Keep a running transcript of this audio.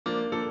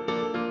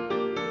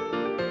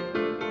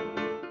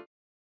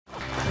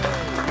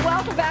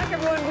Welcome back,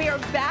 everyone. We are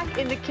back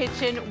in the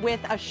kitchen with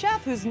a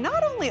chef who's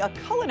not only a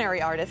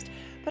culinary artist,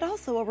 but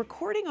also a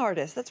recording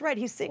artist. That's right,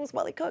 he sings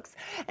while he cooks.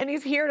 And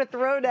he's here to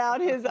throw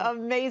down his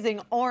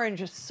amazing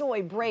orange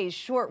soy braised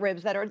short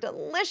ribs that are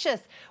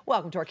delicious.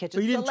 Welcome to our kitchen.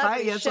 Well, you didn't try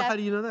it yet, so how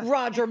do you know that?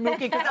 Roger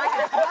Mooking, because I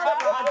can tell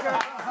it, Roger.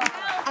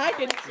 I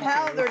can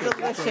tell they're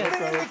delicious. In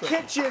the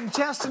kitchen,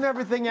 testing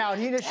everything out.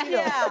 He knows.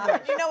 Yeah,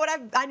 you know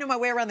what? I know my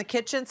way around the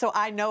kitchen, so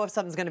I know if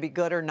something's going to be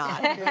good or not.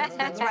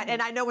 That's right.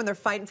 And I know when they're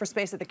fighting for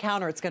space at the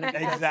counter, it's going to be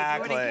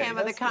exactly. Joining Cam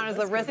at the counter is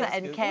Larissa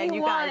and Ken.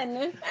 You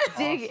guys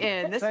dig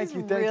in. This is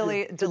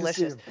really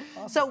delicious.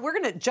 So we're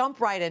going to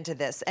jump right into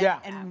this. And,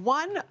 and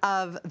one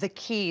of the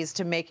keys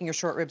to making your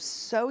short ribs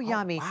so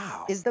yummy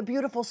is the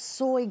beautiful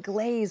soy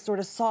glaze sort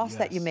of sauce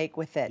that you make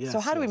with it.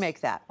 So how do we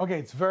make that? Okay,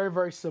 it's very,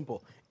 very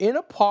simple. In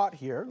a pot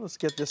here, let's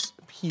get this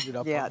heated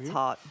up. Yeah, it's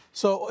hot.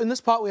 So in this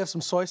pot, we have some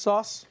soy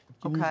sauce.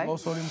 You can use low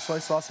sodium soy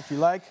sauce if you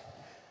like.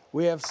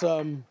 We have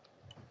some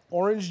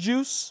orange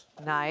juice.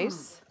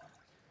 Nice.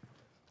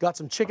 Got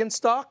some chicken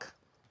stock.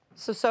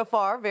 So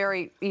far,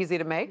 very easy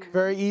to make.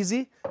 Very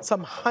easy.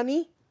 Some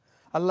honey.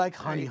 I like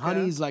honey.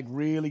 Honey is like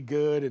really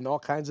good and all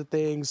kinds of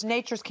things.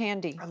 Nature's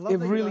candy. I love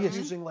that you're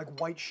using like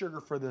white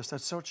sugar for this.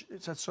 That's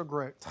so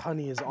great.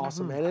 Honey is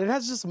awesome, man. And it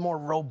has just a more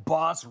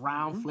robust,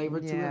 round flavor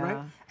to it,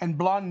 right? And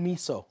blonde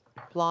miso.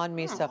 Blonde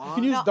miso. You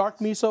can use dark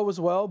miso as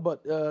well,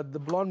 but the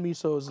blonde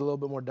miso is a little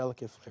bit more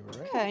delicate flavor,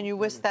 right? Okay, and you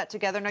whisk that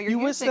together. Now you're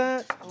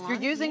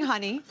using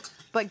honey,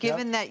 but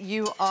given that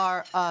you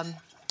are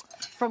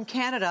from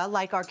Canada,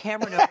 like our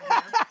Cameron over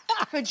here,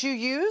 could you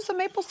use a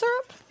maple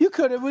syrup? You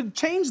could. It would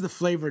change the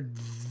flavor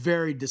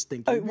very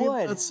distinctly. It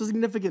would. It's a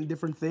significant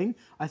different thing.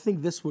 I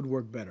think this would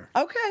work better.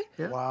 Okay.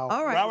 Yeah. Wow.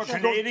 All right. Wow, a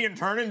Canadian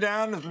turning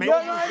down the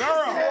maple syrup.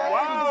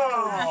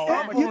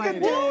 Wow. You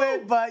can do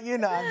it, but you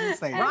know, I'm just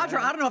saying. Roger,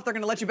 I don't know if they're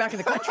going to let you back in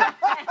the country.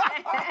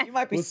 You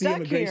might be We'll see stuck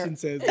immigration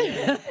here.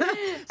 says.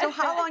 So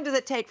how long does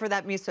it take for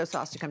that miso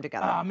sauce to come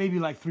together? Maybe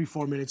like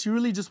 3-4 minutes. You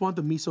really just want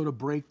the miso to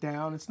break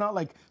down. It's not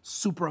like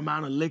super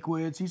amount of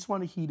liquids. You just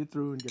want to heat it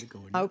through and get it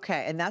going.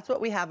 Okay, and that's what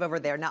we have over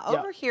there. Now,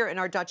 over here in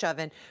our Dutch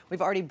oven,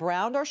 we've already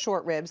browned our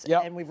short ribs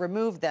and we've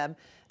removed them.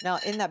 Now,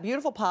 in that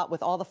beautiful pot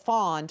with all the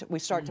fond, we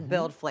start to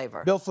build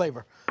flavor. Build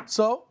flavor.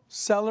 So,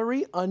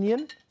 celery,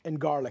 onion, and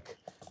garlic.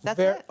 That's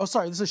it? Oh,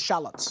 sorry, this is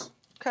shallots.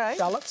 Okay.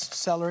 Shallots,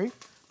 celery,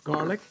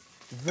 garlic.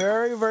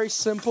 Very, very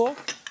simple.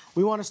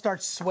 We want to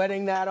start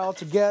sweating that all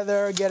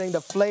together, getting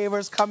the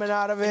flavors coming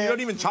out of it. And you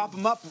don't even chop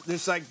them up.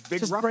 There's like big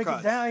Just rough break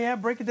cuts. it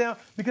down, break it down.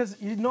 Because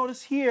you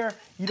notice here,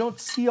 you don't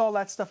see all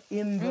that stuff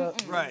in the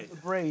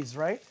braise,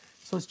 right?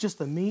 So it's just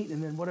the meat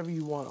and then whatever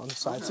you want on the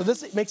side. So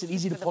this makes it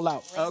easy to pull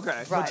out.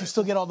 Okay. But you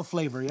still get all the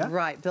flavor, yeah?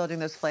 Right, building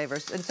those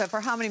flavors. And so for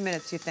how many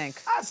minutes do you think?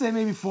 I'd say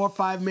maybe 4 or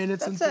 5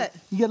 minutes. That's it.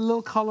 You get a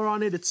little color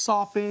on it, it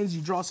softens,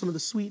 you draw some of the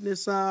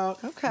sweetness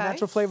out. Okay.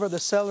 Natural flavor of the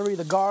celery,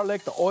 the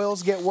garlic, the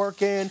oils get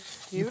working.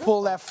 You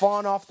pull that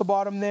fond off the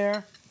bottom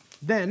there.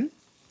 Then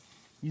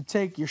you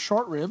take your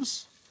short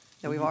ribs.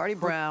 That we've already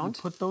browned.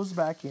 You put those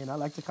back in. I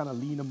like to kind of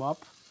lean them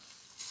up.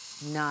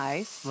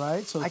 Nice.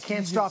 Right? So I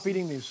can't stop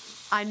eating these.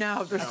 I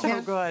know, they're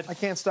so good. I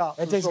can't stop.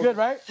 It tastes good,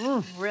 right?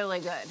 Really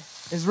good.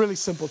 It's really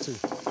simple too.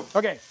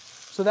 Okay,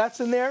 so that's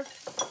in there.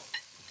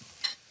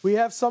 We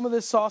have some of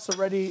this sauce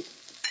already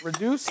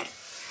reduced.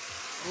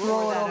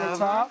 Throw it over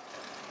top.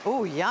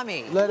 Ooh,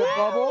 yummy. Let it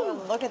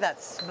bubble. Look at that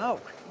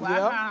smoke.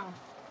 Wow.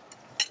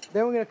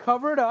 Then we're gonna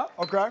cover it up.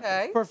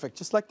 Okay. Perfect,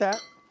 just like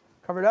that.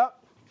 Cover it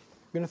up.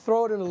 We're gonna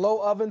throw it in a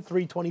low oven,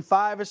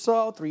 325 or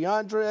so,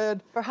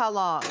 300. For how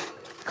long?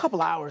 A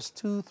couple hours,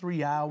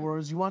 2-3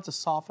 hours. You want it to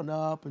soften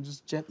up and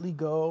just gently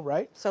go,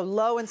 right? So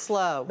low and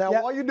slow. Now,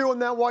 while you're doing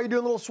that, while you're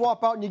doing a little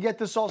swap out and you get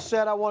this all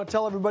set, I want to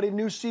tell everybody a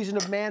new season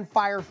of Man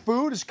Fire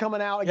Food is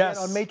coming out again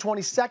on May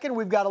 22nd.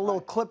 We've got a little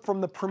clip from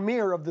the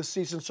premiere of this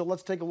season, so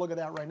let's take a look at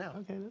that right now.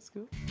 Okay, that's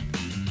good.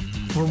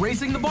 We're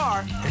raising the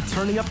bar and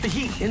turning up the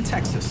heat in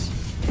Texas,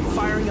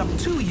 firing up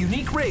 2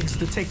 unique rigs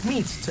that take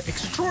meats to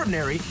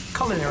extraordinary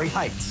culinary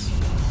heights.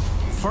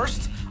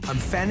 First, I'm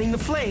fanning the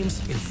flames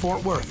in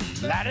Fort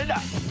Worth. Light it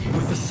up.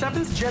 With the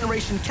 7th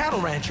generation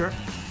cattle rancher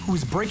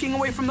who's breaking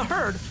away from the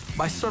herd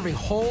by serving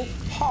whole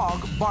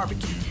hog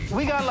barbecue.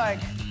 We got like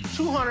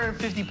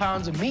 250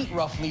 pounds of meat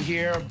roughly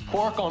here,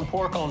 pork on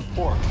pork on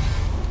pork.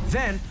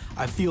 Then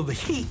I feel the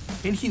heat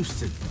in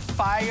Houston.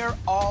 Fire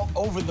all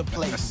over the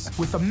place.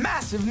 With a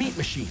massive meat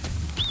machine.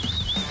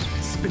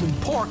 Spinning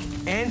pork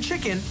and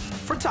chicken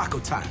for taco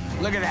time.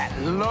 Look at that,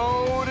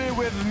 loaded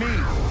with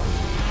meat.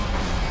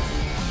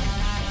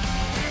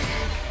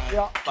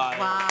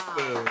 Wow.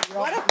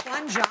 What a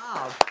fun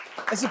job.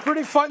 It's a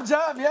pretty fun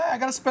job, yeah. I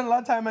gotta spend a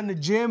lot of time in the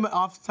gym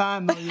off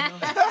time, though, you know.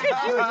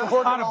 A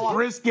lot of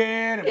brisket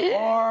and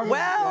pork.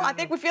 Well, I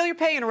think we feel your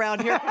pain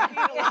around here. We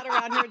eat a lot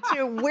around here,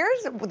 too.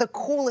 Where's the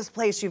coolest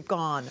place you've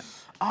gone?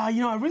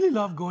 You know, I really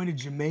love going to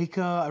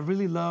Jamaica. I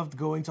really loved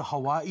going to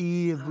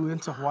Hawaii. We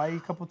went to Hawaii a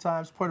couple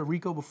times. Puerto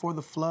Rico before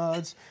the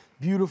floods.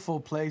 Beautiful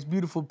place,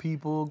 beautiful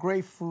people,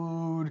 great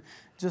food.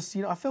 Just,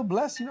 you know, I feel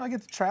blessed. You know, I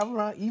get to travel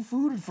around, eat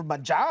food for my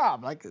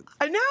job. Like,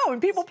 I know,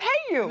 and people pay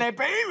you. And they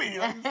pay me.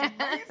 Like,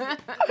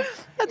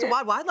 That's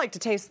wild. Well, I'd like to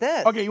taste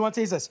this. Okay, you want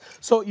to taste this?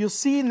 So you'll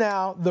see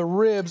now the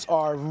ribs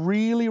are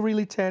really,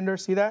 really tender.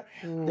 See that?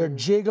 They're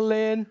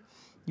jiggling.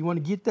 You want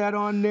to get that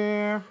on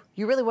there.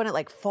 You really want it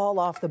like fall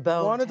off the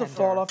bone. Want it to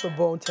fall off the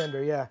bone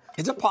tender, yeah.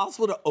 Is it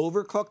possible to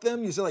overcook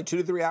them? You said like 2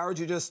 to 3 hours.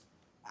 You just.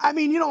 I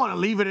mean, you don't want to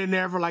leave it in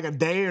there for like a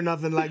day or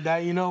nothing like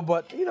that, you know,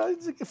 but, you know,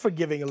 it's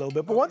forgiving a little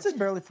bit. But once it's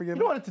fairly forgiving.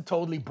 You don't want it to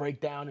totally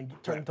break down and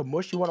turn into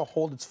mush. You want to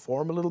hold its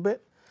form a little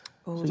bit.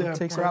 So you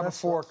take grab a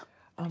fork.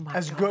 Oh my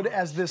as God. Good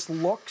as this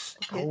looks,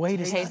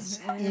 it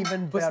tastes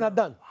even better. But it's not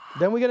done.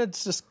 Then we're going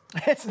to just...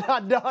 It's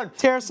not done.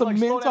 Tear some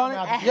mint on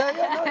it.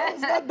 No,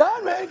 it's not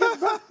done, man.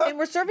 And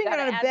we're serving it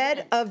on a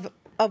bed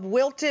of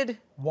wilted...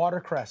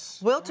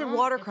 Watercress. Wilted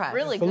watercress.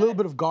 Really A little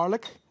bit of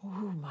garlic. Oh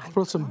my.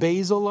 Throw some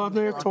basil on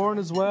there, torn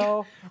as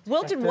well.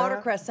 Wilted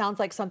watercress sounds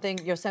like something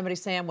Yosemite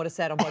Sam would have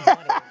said on Bugs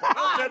Bunny.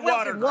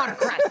 Wilted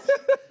watercress.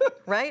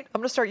 Right?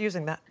 I'm gonna start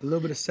using that. A little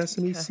bit of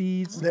sesame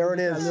seeds. There it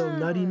is. A little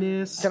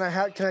nuttiness.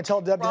 Can I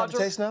tell Deb to have a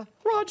taste now?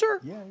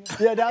 Roger.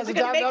 Yeah, that was the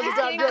time.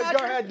 Good.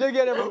 Go ahead, dig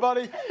in,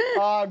 everybody.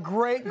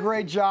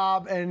 Great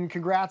job, and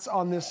congrats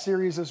on this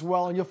series as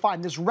well. And you'll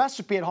find this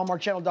recipe at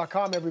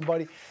hallmarkchannel.com,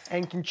 everybody,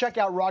 and can check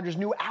out Roger's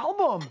new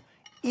album,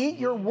 Eat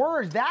Your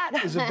Words.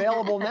 That is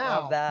available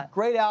now. Love that.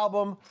 Great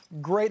album,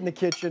 great in the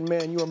kitchen,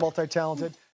 man. You are multi-talented.